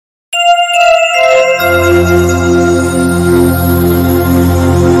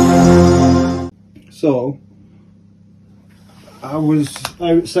was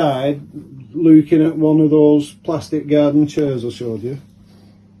outside looking at one of those plastic garden chairs I showed you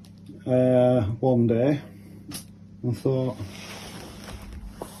one day, and thought,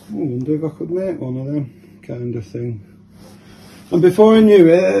 I wonder if I could make one of them kind of thing. And before I knew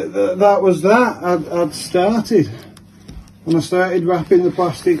it, that was that. I'd started, and I started wrapping the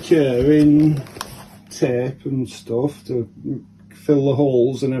plastic chair in tape and stuff to fill the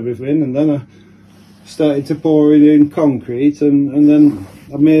holes and everything, and then I started to pour it in concrete, and then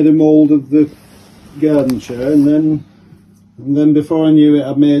I made a mould of the garden chair, and then before I knew it,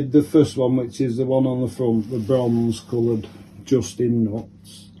 I made the first one, which is the one on the front, the bronze coloured just-in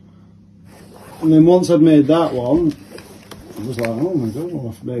nuts. And then once I'd made that one, I was like, oh my god, I'll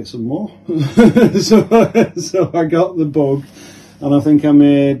have to make some more. so I got the bug, and I think I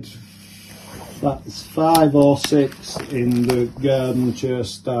made 5 or 6 in the garden chair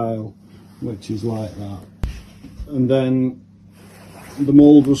style, which is like that. And then the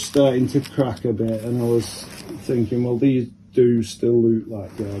mould was starting to crack a bit, and I was thinking, well, these do still look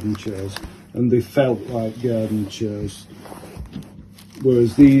like garden chairs, and they felt like garden chairs,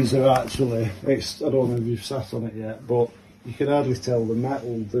 whereas these are actually, I don't know if you've sat on it yet, but you can hardly tell the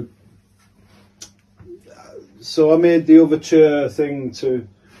metal. So I made the other chair thing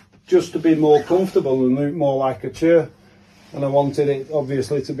just to be more comfortable and look more like a chair, and I wanted it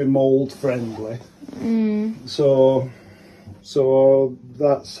obviously to be mould friendly. So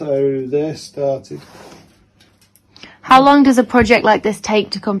that's how they started. How long does a project like this take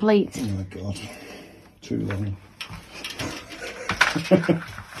to complete? Oh my god, too long.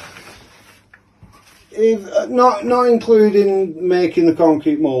 If not including making the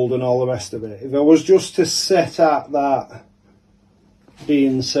concrete mould and all the rest of it, if I was just to set at that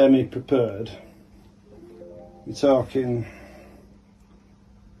being semi-prepared, you're talking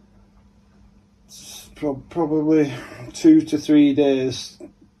probably 2 to 3 days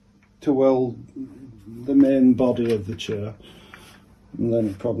to weld the main body of the chair, and then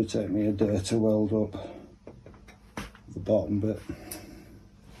it'd probably take me a day to weld up the bottom bit.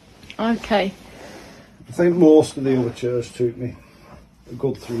 Okay. I think most of the other chairs took me a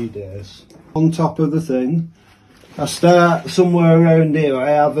good 3 days. On top of the thing, I start somewhere around here.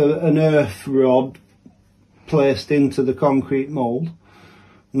 I have an earth rod placed into the concrete mould,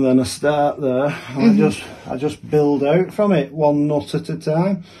 and then I start there, and I just build out from it, one nut at a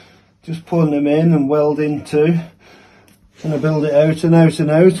time, just putting them in and welding too, and I build it out and out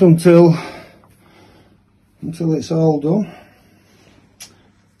and out until it's all done.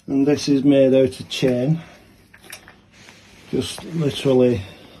 And this is made out of chain, just literally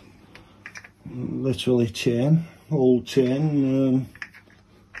chain, old chain,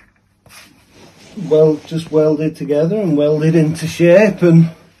 just welded together and welded into shape,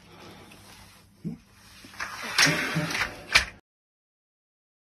 and